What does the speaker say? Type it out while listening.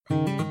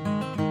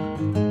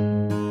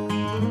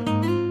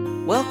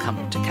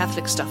Welcome to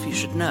Catholic Stuff You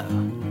Should Know,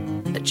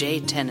 the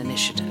J10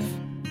 Initiative.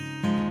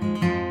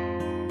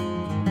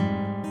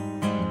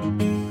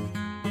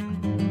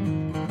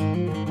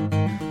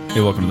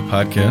 Hey, welcome to the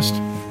podcast.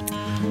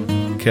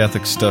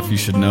 Catholic Stuff You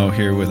Should Know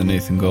here with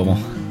Nathan Goebel.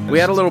 We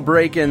had a little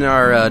break in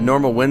our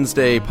normal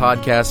Wednesday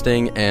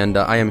podcasting, and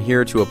I am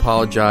here to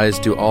apologize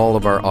to all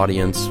of our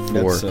audience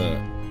for... That's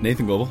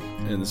Nathan Goebel,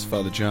 and this is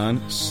Father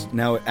John,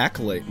 now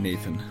Acolyte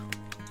Nathan.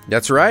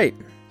 That's right.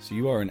 So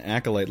you are an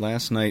acolyte.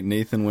 Last night,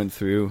 Nathan went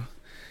through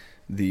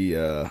the,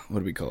 what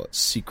do we call it,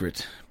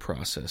 secret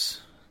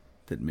process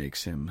that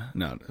makes him...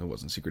 No, it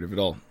wasn't secretive at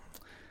all.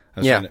 I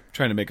was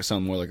trying to make it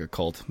sound more like a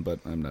cult, but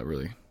I'm not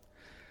really...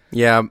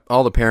 Yeah,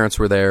 all the parents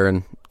were there,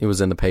 and it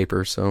was in the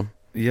paper, so...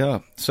 Yeah,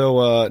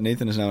 so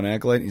Nathan is now an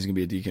acolyte. He's going to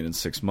be a deacon in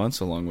 6 months,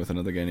 along with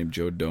another guy named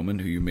Joe Doman,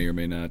 who you may or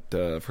may not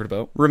have heard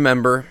about.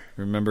 Remember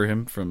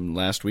him from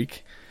last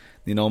week,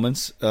 the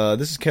annulments.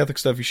 This is Catholic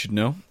Stuff You Should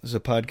Know. This is a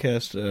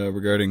podcast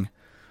regarding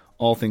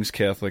all things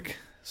Catholic,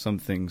 some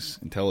things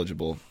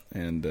intelligible,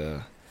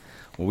 and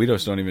we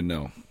just don't even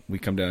know. We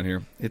come down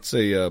here. It's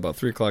about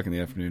 3 o'clock in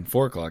the afternoon,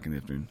 4 o'clock in the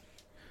afternoon,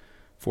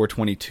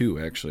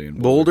 4:22 actually, in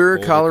Boulder,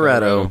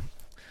 Colorado.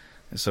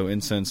 So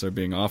incense are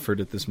being offered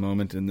at this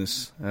moment in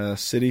this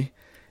city,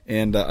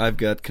 and I've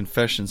got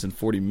confessions in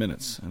 40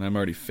 minutes, and I'm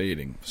already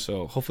fading.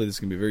 So hopefully this is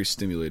going to be very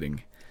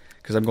stimulating,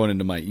 because I'm going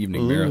into my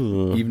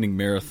evening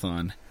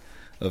marathon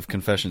of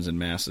confessions and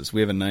masses. We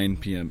have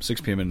a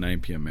 6 p.m. and 9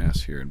 p.m.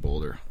 mass here in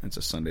Boulder. It's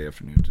a Sunday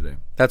afternoon today.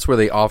 That's where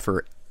they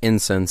offer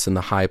incense in the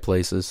high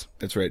places.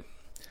 That's right.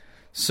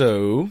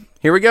 So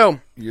here we go.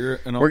 We're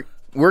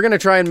going to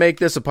try and make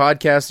this a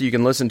podcast that you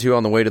can listen to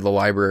on the way to the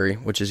library,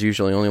 which is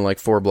usually only like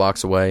 4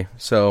 blocks away.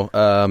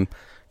 So,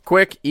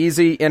 quick,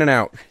 easy, in and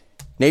out.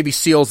 Navy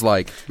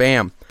SEALs-like.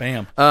 Bam.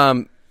 Bam.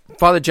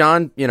 Father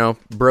John,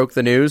 broke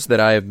the news that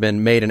I have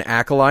been made an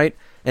acolyte.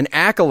 An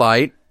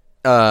acolyte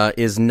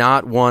is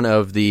not one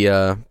of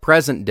the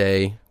present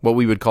day, what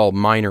we would call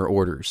minor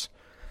orders.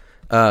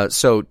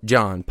 So,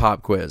 John,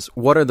 pop quiz.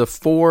 What are the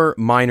 4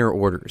 minor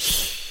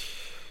orders?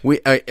 We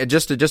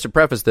just to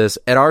preface this,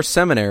 at our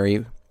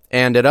seminary...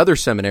 And at other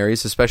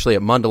seminaries, especially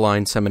at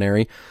Mundelein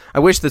Seminary, I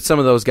wish that some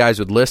of those guys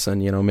would listen.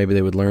 Maybe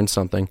they would learn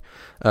something.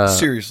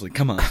 Seriously,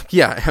 come on.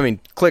 Yeah, I mean,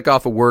 click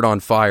off a Word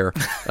on Fire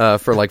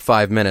for like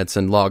 5 minutes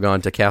and log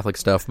on to Catholic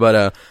Stuff.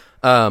 But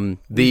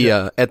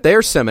at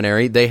their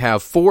seminary, they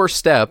have 4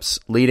 steps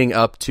leading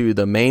up to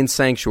the main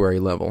sanctuary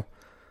level.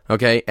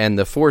 Okay, and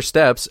the 4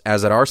 steps,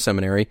 as at our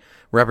seminary,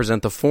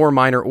 represent the 4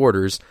 minor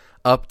orders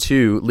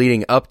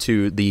leading up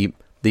to the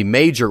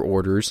major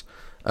orders.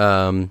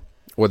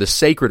 Or the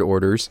sacred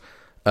orders,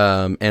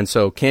 and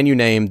so can you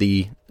name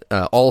the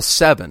all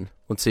 7?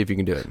 Let's see if you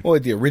can do it. Oh,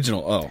 the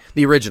original.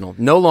 The original,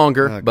 no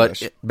longer,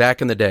 but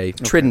back in the day,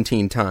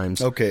 Tridentine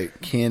times. Okay,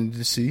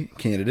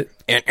 candidate.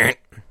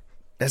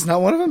 That's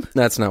not one of them.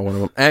 That's not one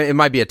of them. It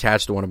might be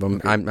attached to one of them.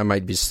 Okay. I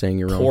might be saying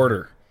you're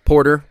wrong.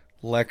 Porter,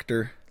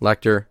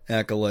 lector,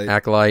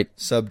 acolyte,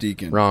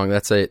 subdeacon. Wrong.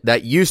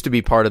 That used to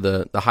be part of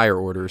the higher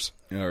orders.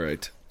 All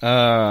right.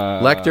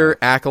 Lector,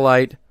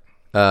 acolyte,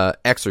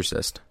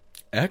 exorcist.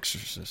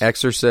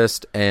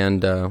 Exorcist,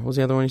 and what was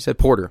the other one you said?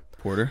 Porter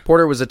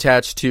was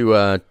attached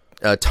to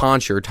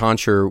tonsure.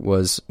 Tonsure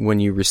was when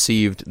you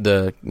received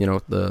the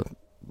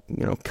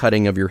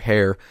cutting of your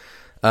hair.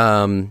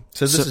 So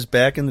this is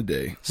back in the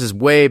day. This is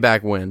way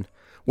back when.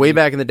 Way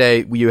back in the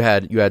day, you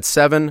had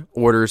 7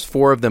 orders,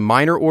 4 of them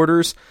minor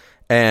orders,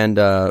 and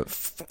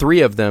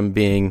 3 of them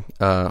being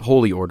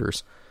holy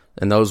orders,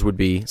 and those would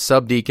be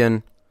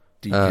subdeacon,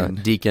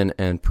 deacon,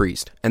 and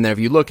priest. And then if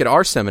you look at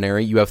our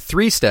seminary, you have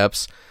 3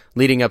 steps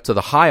leading up to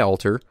the high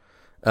altar,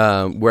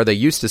 where they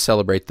used to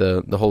celebrate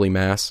the Holy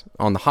Mass.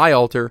 On the high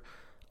altar,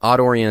 ad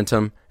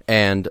orientem,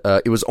 and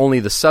it was only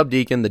the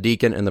subdeacon, the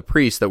deacon, and the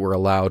priest that were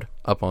allowed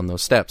up on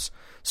those steps.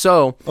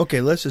 So,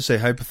 okay, let's just say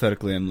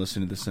hypothetically I'm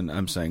listening to this and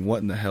I'm saying,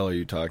 what in the hell are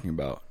you talking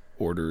about?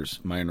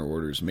 Orders, minor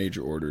orders,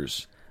 major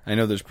orders. I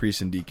know there's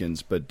priests and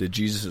deacons, but did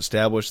Jesus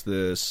establish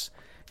this?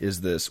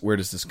 Where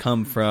does this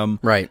come from?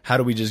 Right. How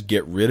do we just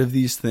get rid of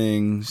these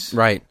things?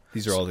 Right.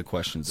 These are all the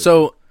questions.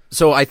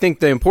 So I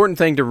think the important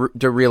thing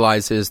to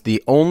realize is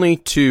the only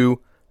 2,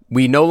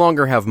 we no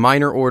longer have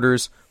minor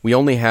orders, we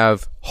only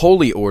have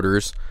holy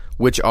orders,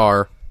 which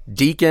are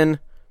deacon,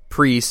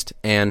 priest,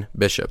 and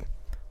bishop.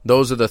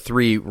 Those are the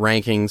 3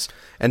 rankings,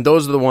 and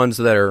those are the ones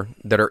that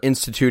are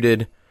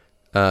instituted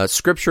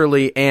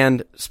scripturally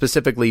and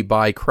specifically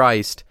by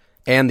Christ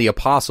and the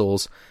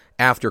apostles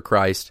after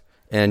Christ,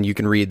 and you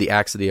can read the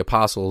Acts of the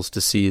Apostles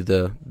to see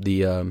the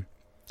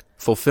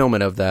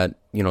fulfillment of that,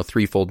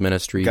 threefold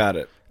ministry. Got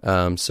it.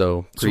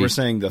 So we're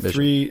saying the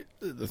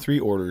three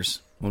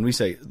orders. When we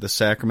say the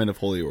sacrament of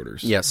holy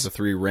orders, yes, the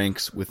 3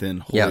 ranks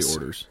within holy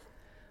orders: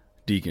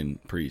 deacon,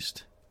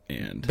 priest,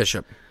 and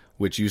bishop,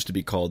 which used to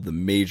be called the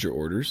major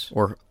orders,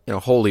 or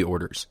holy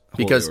orders,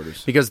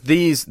 because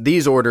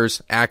these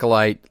orders,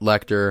 acolyte,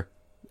 lector,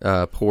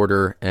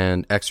 porter,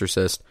 and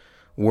exorcist,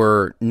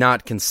 were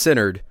not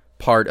considered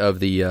part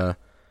of the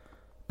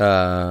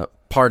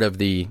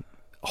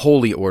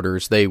holy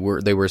orders. They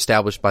were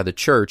established by the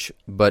church,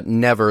 but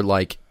never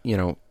like,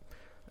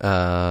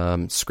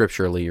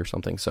 scripturally or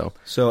something.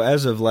 So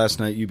as of last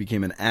night, you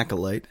became an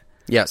acolyte.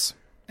 yes.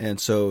 And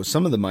so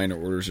some of the minor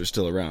orders are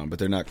still around, but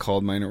they're not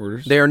called minor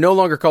orders? They are no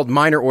longer called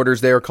minor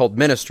orders. They are called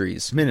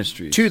ministries.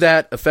 Ministries. To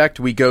that effect,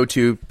 we go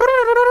to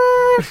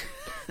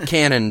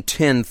Canon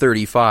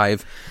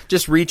 1035.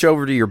 Just reach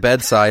over to your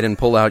bedside and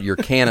pull out your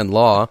canon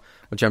law,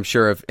 which I'm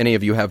sure if any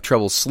of you have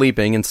trouble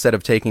sleeping, instead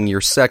of taking your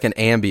second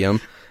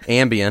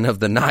Ambien of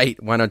the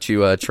night, why don't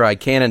you try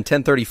Canon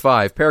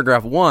 1035,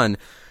 paragraph 1.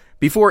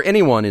 Before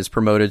anyone is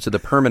promoted to the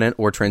permanent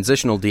or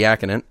transitional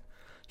diaconate,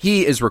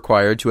 he is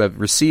required to have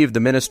received the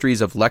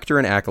ministries of lector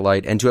and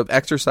acolyte and to have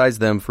exercised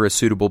them for a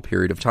suitable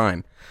period of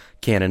time.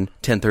 Canon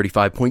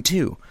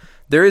 1035.2.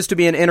 There is to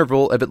be an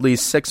interval of at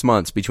least 6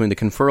 months between the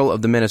conferral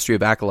of the ministry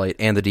of acolyte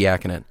and the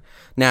diaconate.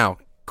 Now,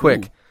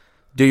 quick,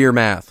 do your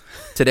math.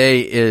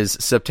 Today is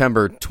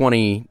September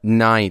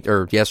 29th,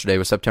 or yesterday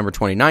was September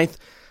 29th.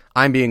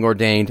 I'm being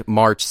ordained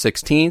March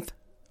 16th.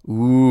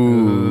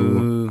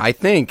 Ooh. I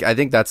think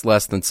that's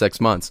less than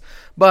 6 months.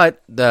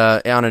 But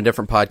on a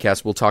different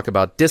podcast, we'll talk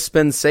about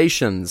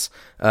dispensations,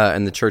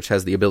 and the church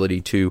has the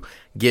ability to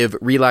give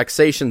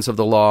relaxations of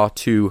the law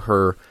to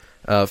her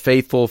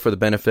faithful for the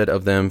benefit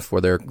of them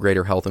for their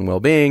greater health and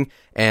well-being,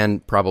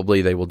 and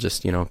probably they will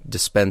just,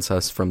 dispense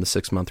us from the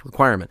 6-month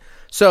requirement.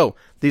 So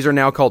these are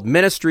now called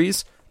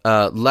ministries,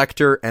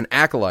 lector and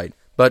acolyte.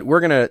 But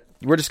we're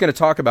just gonna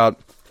talk about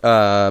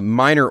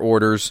minor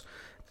orders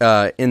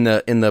in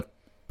the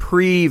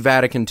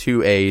pre-Vatican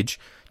II age,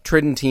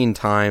 Tridentine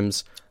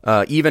times,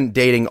 even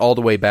dating all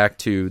the way back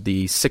to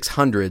the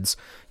 600s.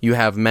 You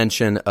have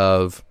mention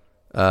of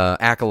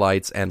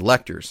acolytes and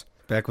lectors.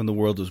 Back when the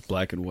world was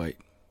black and white.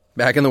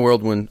 Back in the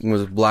world when it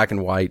was black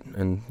and white,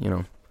 and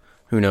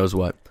who knows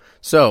what.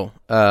 So,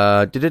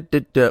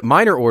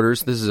 minor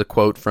orders. This is a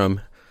quote from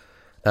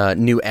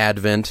New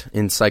Advent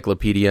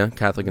Encyclopedia,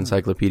 Catholic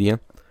Encyclopedia.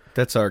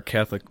 That's our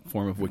Catholic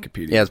form of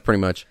Wikipedia. Yeah, it's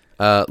pretty much.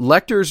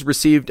 Lectors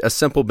received a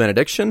simple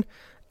benediction.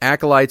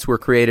 Acolytes were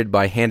created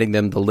by handing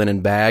them the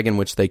linen bag in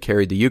which they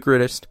carried the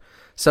Eucharist.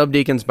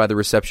 Subdeacons by the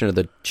reception of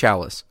the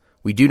chalice.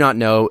 We do not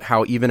know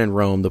how even in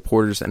Rome the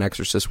porters and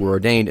exorcists were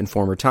ordained in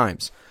former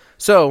times.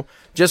 So,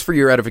 just for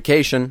your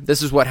edification,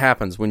 this is what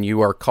happens when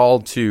you are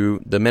called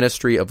to the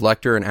ministry of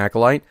lector and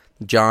acolyte.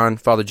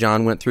 Father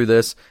John went through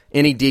this.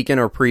 Any deacon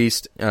or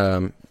priest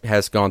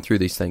has gone through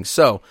these things.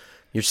 So,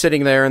 you're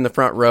sitting there in the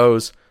front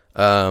rows,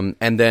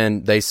 and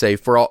then they say,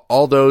 for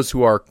all those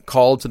who are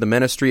called to the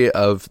ministry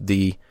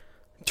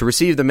to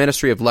receive the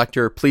ministry of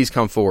lector, please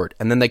come forward.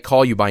 And then they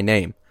call you by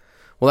name.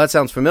 Well, that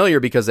sounds familiar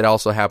because it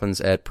also happens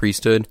at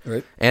priesthood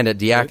and at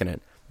diaconate.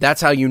 Right.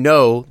 That's how you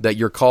know that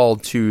you're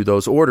called to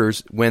those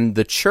orders, when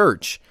the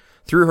church,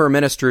 through her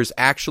ministers,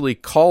 actually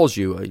calls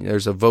you.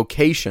 There's a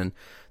vocation.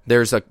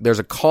 There's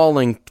a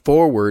calling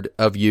forward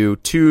of you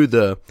to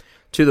the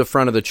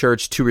front of the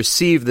church to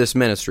receive this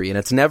ministry. And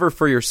it's never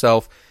for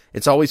yourself.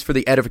 It's always for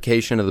the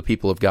edification of the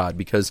people of God,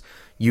 because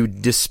you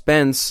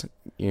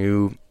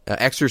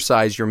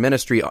exercise your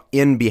ministry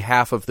in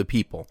behalf of the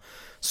people.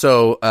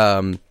 So,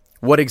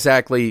 what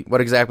exactly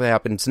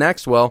happens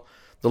next? Well,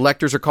 the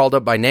lectors are called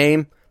up by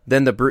name.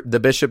 Then the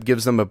bishop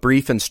gives them a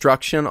brief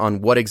instruction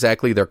on what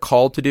exactly they're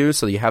called to do.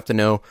 So you have to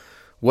know,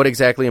 what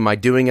exactly am I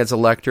doing as a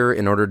lector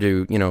in order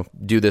to,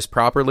 do this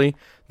properly?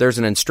 There's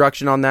an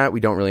instruction on that.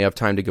 We don't really have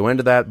time to go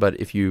into that, but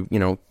if you,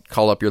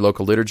 call up your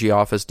local liturgy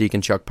office,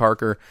 Deacon Chuck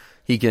Parker,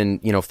 he can,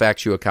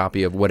 fax you a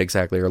copy of what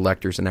exactly are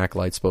lectors and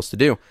acolytes supposed to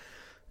do.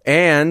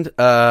 And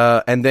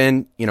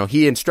then,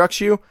 he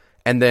instructs you,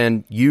 and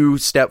then you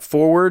step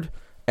forward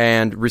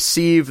and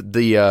receive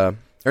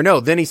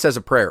then he says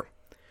a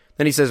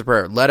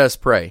prayer. Let us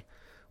pray,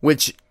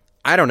 which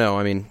I don't know.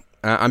 I mean,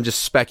 I'm just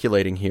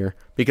speculating here,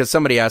 because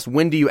somebody asked,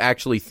 when do you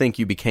actually think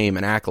you became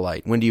an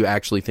acolyte? When do you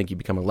actually think you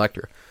become a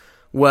lector?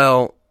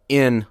 Well,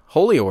 in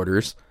holy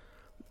orders,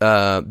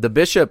 the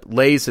bishop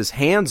lays his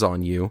hands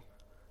on you,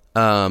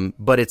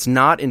 but it's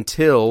not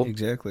until...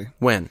 Exactly.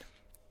 When?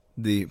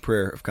 The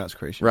prayer of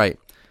consecration. Right.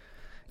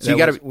 So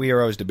we are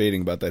always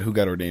debating about that, who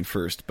got ordained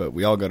first, but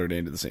we all got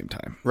ordained at the same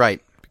time.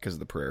 Right. Because of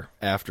the prayer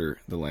after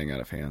the laying on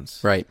of hands.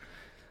 Right.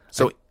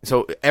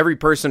 So every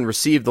person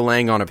received the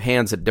laying on of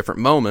hands at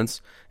different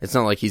moments. It's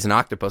not like he's an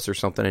octopus or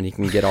something and he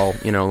can get all,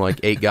 like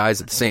 8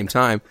 guys at the same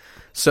time.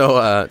 So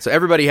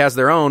everybody has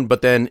their own,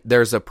 but then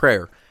there's a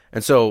prayer.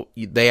 And so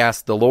they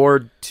ask the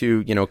Lord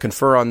to,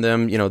 confer on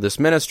them, this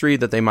ministry,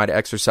 that they might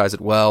exercise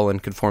it well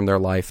and conform their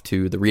life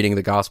to the reading of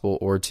the gospel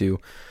or to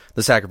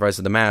the sacrifice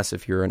of the Mass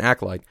if you're an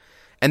acolyte.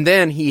 And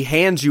then he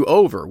hands you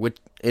over, which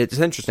it's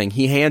interesting,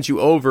 he hands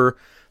you over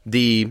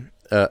the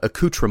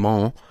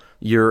accoutrement,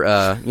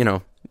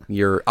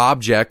 your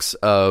objects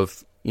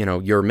of,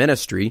 your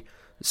ministry.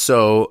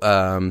 So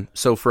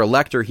for a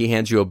lector, he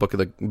hands you a book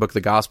of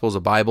the Gospels,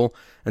 a Bible,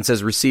 and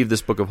says, receive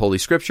this book of Holy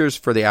Scriptures.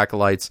 For the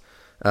acolytes,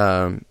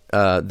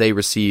 they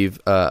receive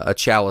a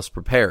chalice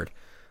prepared,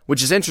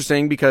 which is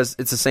interesting because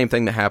it's the same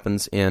thing that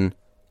happens in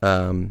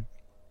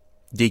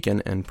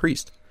deacon and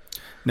priest.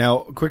 Now,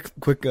 quick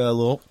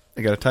little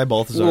I got to tie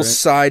Balthazar. Little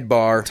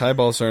sidebar. Tie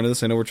Balthazar into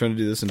this. I know we're trying to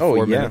do this in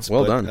 4 minutes.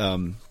 Well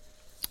done.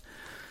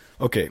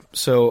 Okay,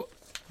 so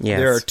Yes.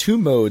 there are 2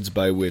 modes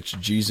by which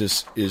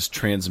Jesus is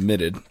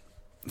transmitted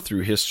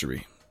through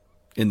history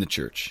in the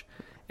church.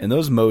 And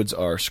those modes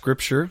are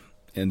Scripture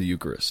and the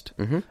Eucharist.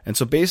 Mm-hmm. And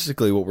so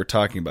basically what we're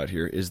talking about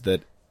here is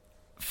that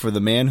for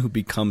the man who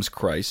becomes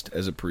Christ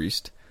as a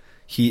priest,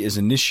 he is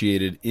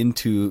initiated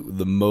into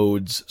the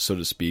modes, so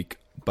to speak,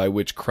 by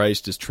which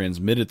Christ is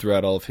transmitted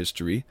throughout all of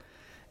history.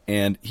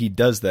 And he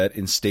does that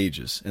in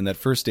stages. And that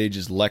first stage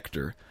is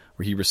lector,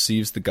 where he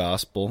receives the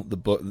gospel, the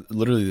book,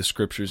 literally the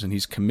scriptures, and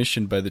he's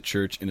commissioned by the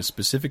church in a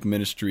specific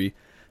ministry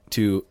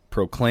to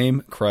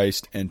proclaim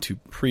Christ and to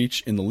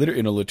preach in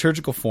a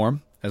liturgical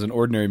form as an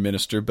ordinary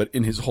minister, but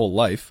in his whole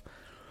life.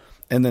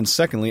 And then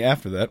secondly,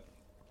 after that,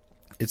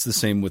 it's the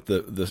same with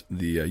the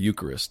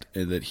Eucharist,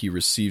 that he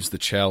receives the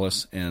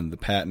chalice and the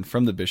paten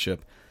from the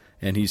bishop,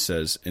 and he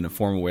says, in a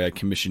formal way, I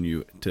commission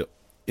you to,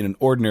 in an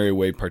ordinary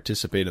way,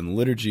 participate in the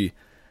liturgy,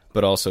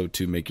 but also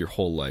to make your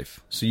whole life.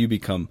 So you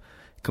become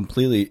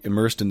completely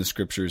immersed in the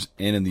Scriptures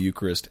and in the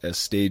Eucharist as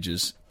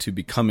stages to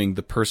becoming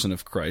the person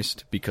of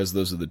Christ, because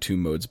those are the 2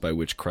 modes by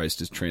which Christ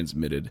is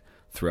transmitted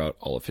throughout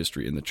all of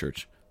history in the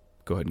church.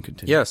 Go ahead and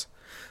continue. Yes.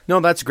 No,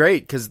 that's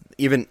great, because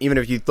even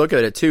if you look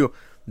at it too,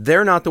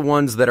 they're not the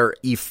ones that are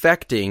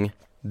effecting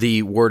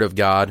the Word of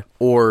God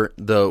or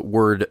the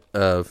Word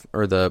of,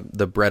 or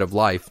the bread of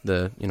life,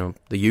 the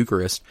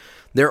Eucharist.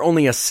 They're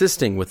only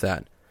assisting with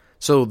that.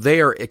 So they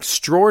are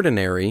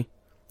extraordinary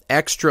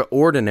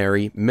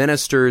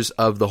ministers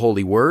of the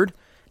Holy Word,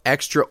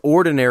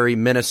 extraordinary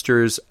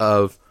ministers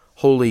of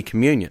Holy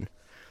Communion.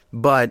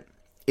 But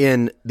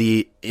in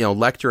the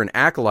lector and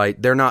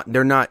acolyte, they're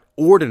not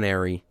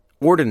ordinary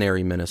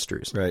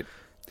ministers. Right.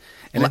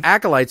 And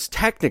acolytes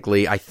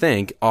technically, I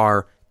think,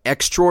 are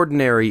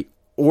extraordinary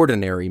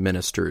ordinary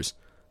ministers.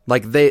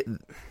 Like they're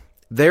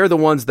the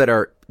ones that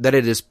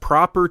it is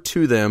proper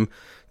to them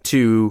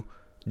to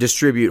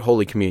distribute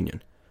Holy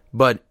Communion.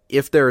 But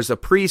if there's a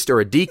priest or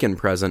a deacon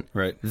present,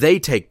 right, they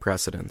take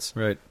precedence.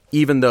 Right.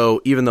 Even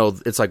though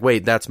it's like,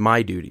 wait, that's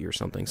my duty or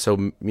something.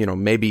 So,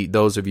 maybe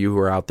those of you who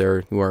are out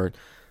there who are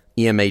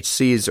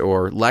EMHCs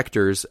or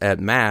lectors at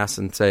Mass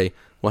and say,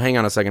 well, hang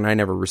on a second, I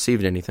never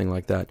received anything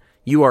like that.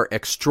 You are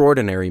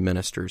extraordinary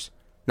ministers.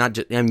 Not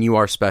just, you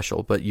are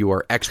special, but you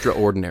are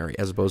extraordinary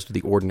as opposed to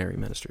the ordinary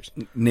ministers.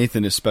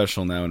 Nathan is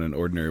special now in an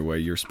ordinary way.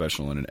 You're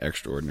special in an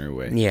extraordinary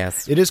way.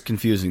 Yes. It is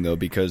confusing, though,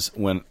 because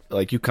when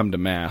you come to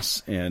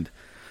Mass and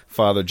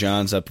Father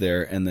John's up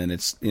there, and then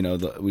it's,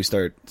 we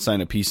start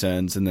sign of peace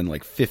ends, and then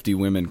 50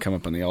 women come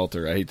up on the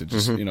altar. I hate to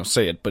just,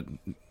 say it, but,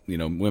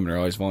 women are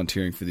always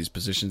volunteering for these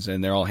positions,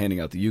 and they're all handing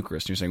out the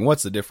Eucharist. And you're saying,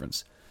 what's the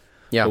difference?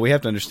 Yeah. But we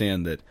have to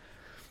understand that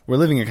we're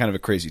living in kind of a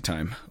crazy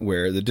time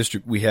where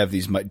we have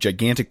these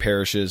gigantic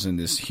parishes and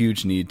this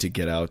huge need to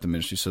get out the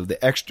ministry. So the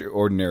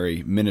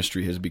extraordinary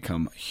ministry has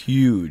become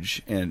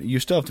huge, and you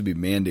still have to be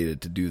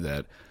mandated to do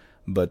that.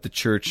 But the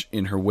church,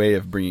 in her way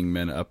of bringing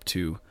men up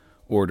to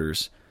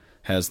orders,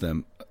 has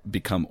them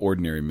become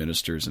ordinary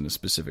ministers in a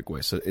specific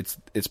way. So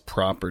it's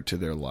proper to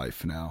their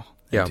life now,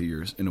 and to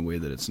yours, in a way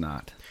that it's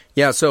not.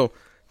 Yeah. So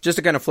just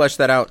to kind of flesh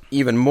that out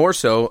even more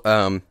so,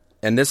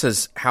 and this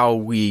is how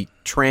we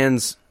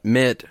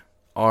transmit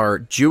our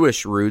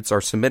Jewish roots,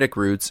 our Semitic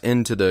roots,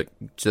 into the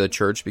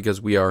church,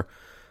 because we are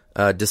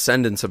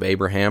descendants of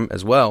Abraham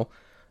as well.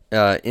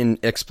 In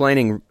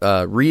explaining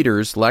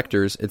readers,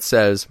 lectors, it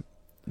says,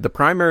 the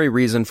primary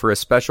reason for a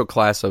special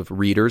class of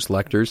readers,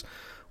 lectors,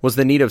 was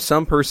the need of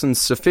some persons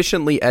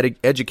sufficiently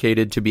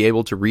educated to be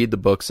able to read the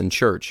books in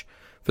church.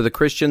 For the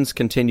Christians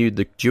continued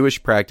the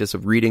Jewish practice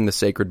of reading the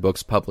sacred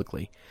books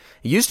publicly.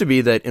 It used to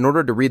be that in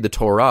order to read the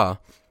Torah,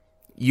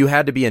 you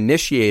had to be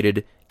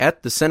initiated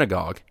at the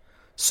synagogue.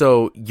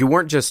 So you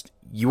weren't just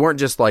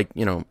like,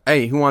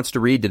 hey, who wants to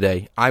read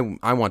today? I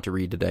want to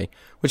read today,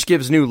 which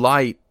gives new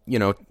light,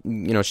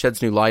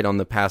 sheds new light on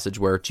the passage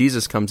where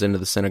Jesus comes into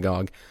the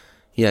synagogue,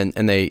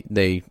 and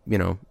they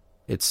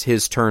it's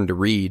his turn to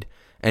read,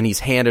 and he's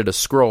handed a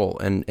scroll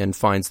and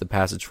finds the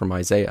passage from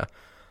Isaiah.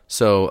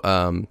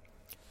 So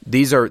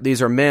these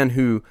are men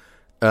who,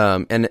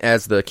 and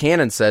as the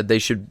canon said, they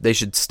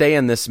should stay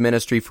in this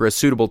ministry for a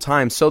suitable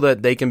time so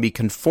that they can be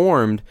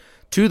conformed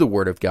to the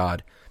Word of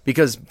God.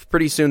 Because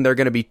pretty soon they're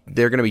going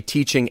to be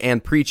teaching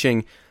and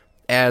preaching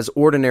as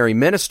ordinary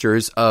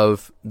ministers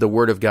of the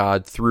Word of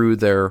God through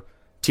their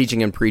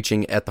teaching and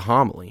preaching at the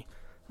homily.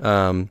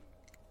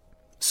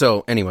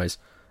 So, anyways,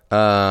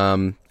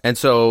 and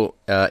so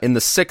in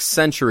the 6th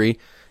century,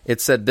 it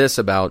said this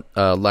about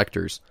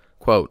lectors: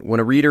 "Quote: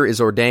 When a reader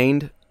is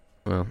ordained,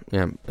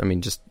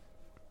 just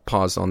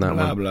pause on that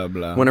one. Blah,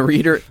 blah. When a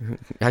reader,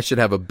 I should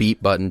have a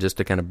beep button just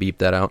to kind of beep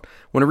that out.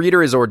 When a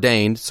reader is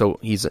ordained, so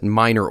he's in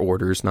minor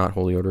orders, not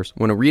holy orders.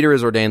 When a reader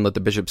is ordained, let the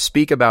bishop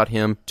speak about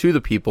him to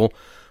the people,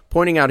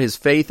 pointing out his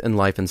faith and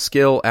life and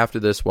skill. After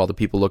this, while the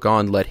people look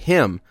on, let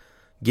him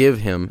give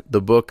him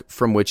the book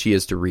from which he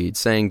is to read,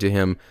 saying to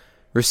him,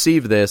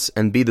 receive this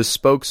and be the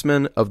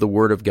spokesman of the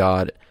word of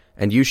God,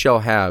 and you shall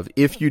have,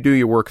 if you do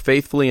your work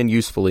faithfully and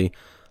usefully,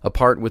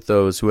 apart with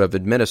those who have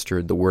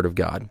administered the word of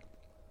God.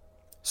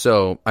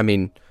 So, I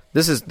mean,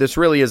 this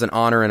really is an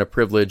honor and a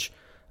privilege.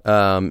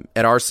 At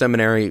our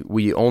seminary,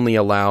 we only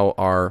allow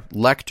our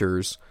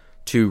lectors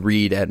to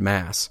read at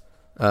Mass,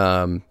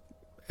 and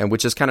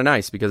which is kind of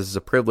nice because it's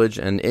a privilege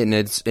and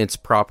it's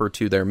proper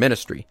to their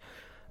ministry.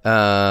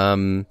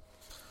 And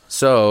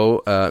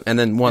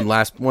then one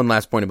last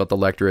point about the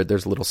lectorate.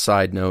 There's a little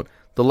side note.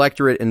 The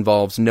lectorate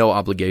involves no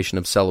obligation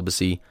of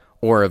celibacy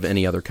or of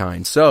any other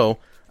kind. So,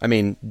 I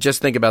mean,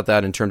 just think about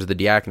that in terms of the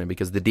diaconate,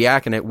 because the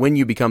diaconate, when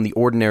you become the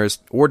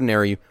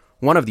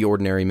one of the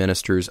ordinary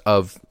ministers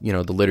of,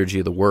 the liturgy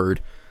of the word,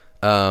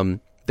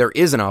 there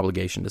is an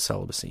obligation to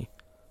celibacy.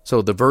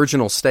 So the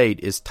virginal state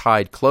is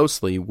tied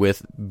closely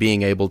with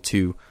being able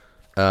to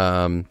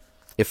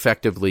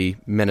effectively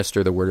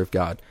minister the word of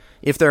God.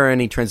 If there are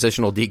any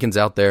transitional deacons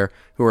out there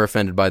who are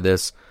offended by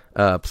this,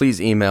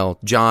 please email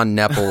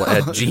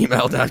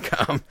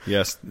johnnepple@gmail.com.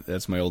 Yes,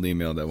 that's my old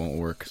email. That won't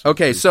work.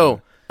 Okay,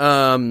 so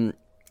moving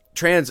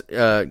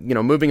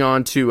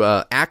on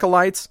to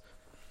acolytes,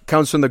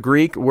 comes from the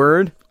Greek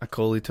word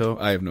akolito.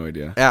 I have no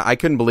idea. I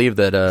couldn't believe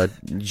that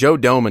Joe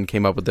Doman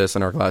came up with this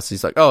in our class.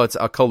 He's like, "Oh, it's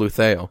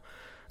akolutheo,"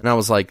 and I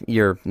was like,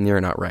 "You're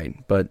not right,"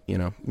 but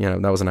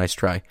that was a nice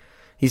try.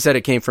 He said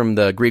it came from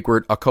the Greek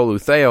word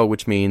akolutheo,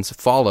 which means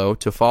follow,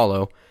 to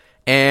follow,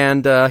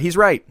 and he's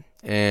right.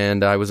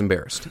 And I was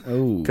embarrassed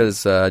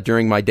because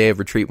during my day of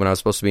retreat, when I was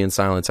supposed to be in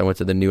silence, I went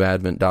to the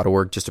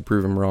newadvent.org just to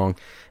prove him wrong,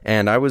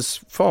 and I was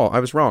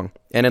wrong.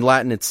 And in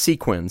Latin, it's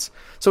sequens.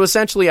 So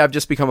essentially, I've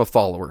just become a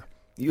follower.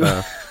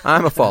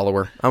 I'm a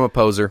follower. I'm a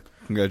poser.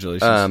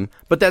 Congratulations.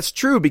 But that's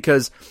true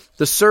because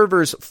the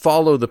servers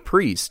follow the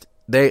priest.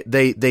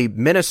 They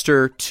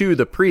minister to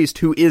the priest,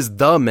 who is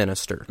the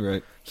minister.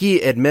 Right.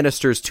 He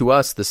administers to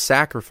us the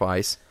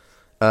sacrifice,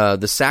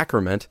 the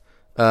sacrament,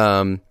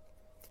 and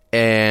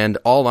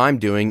all I'm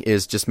doing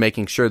is just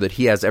making sure that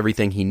he has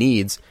everything he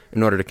needs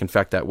in order to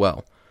confect that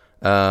well.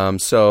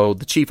 So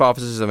the chief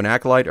offices of an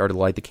acolyte are to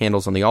light the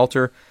candles on the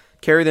altar,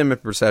 carry them in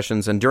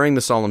processions, and during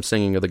the solemn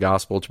singing of the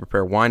gospel to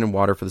prepare wine and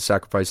water for the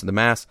sacrifice of the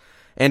Mass,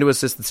 and to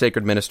assist the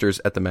sacred ministers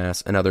at the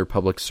Mass and other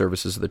public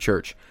services of the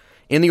Church.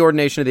 In the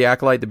ordination of the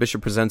acolyte, the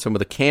bishop presents him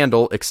with a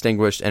candle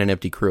extinguished and an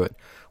empty cruet.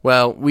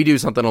 Well, we do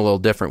something a little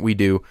different. We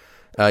do,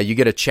 you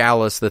get a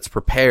chalice that's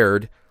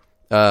prepared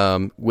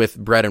with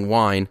bread and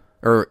wine,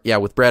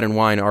 with bread and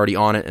wine already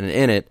on it and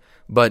in it,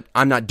 but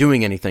I'm not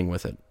doing anything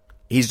with it.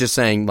 He's just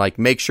saying,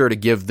 make sure to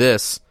give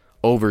this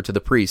over to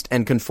the priest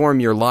and conform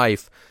your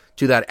life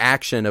to that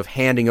action of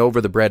handing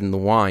over the bread and the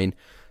wine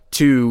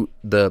to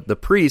the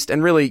priest.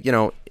 And really,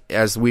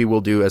 as we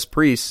will do as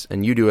priests,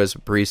 and you do as a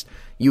priest,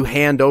 you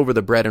hand over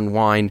the bread and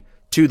wine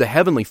to the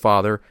Heavenly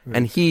Father,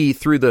 and He,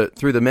 through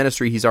the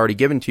ministry He's already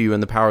given to you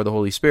and the power of the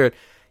Holy Spirit,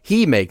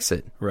 He makes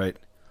it. Right.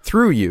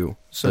 Through you.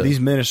 So these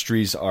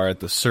ministries are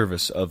at the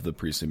service of the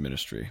priestly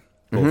ministry,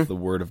 both the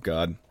Word of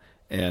God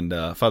and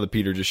Father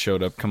Peter just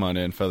showed up. Come on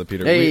in, Father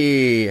Peter.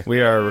 Hey!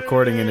 We are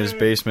recording in his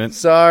basement.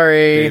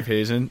 Sorry. Dave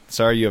Hazen.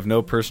 Sorry you have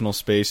no personal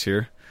space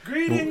here.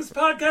 Greetings,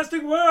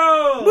 podcasting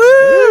world!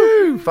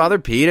 Woo! Father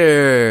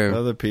Peter.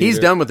 Father Peter. He's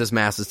done with his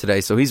masses today,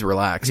 so he's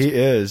relaxed. He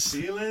is.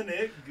 Feeling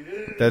it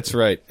good. That's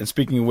right. And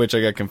speaking of which, I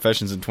got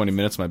confessions in 20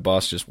 minutes. My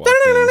boss just walked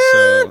in.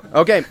 So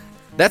Okay,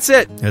 that's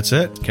it. that's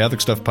it.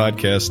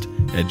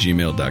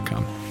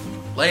 CatholicStuffPodcast@gmail.com.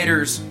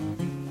 Laters.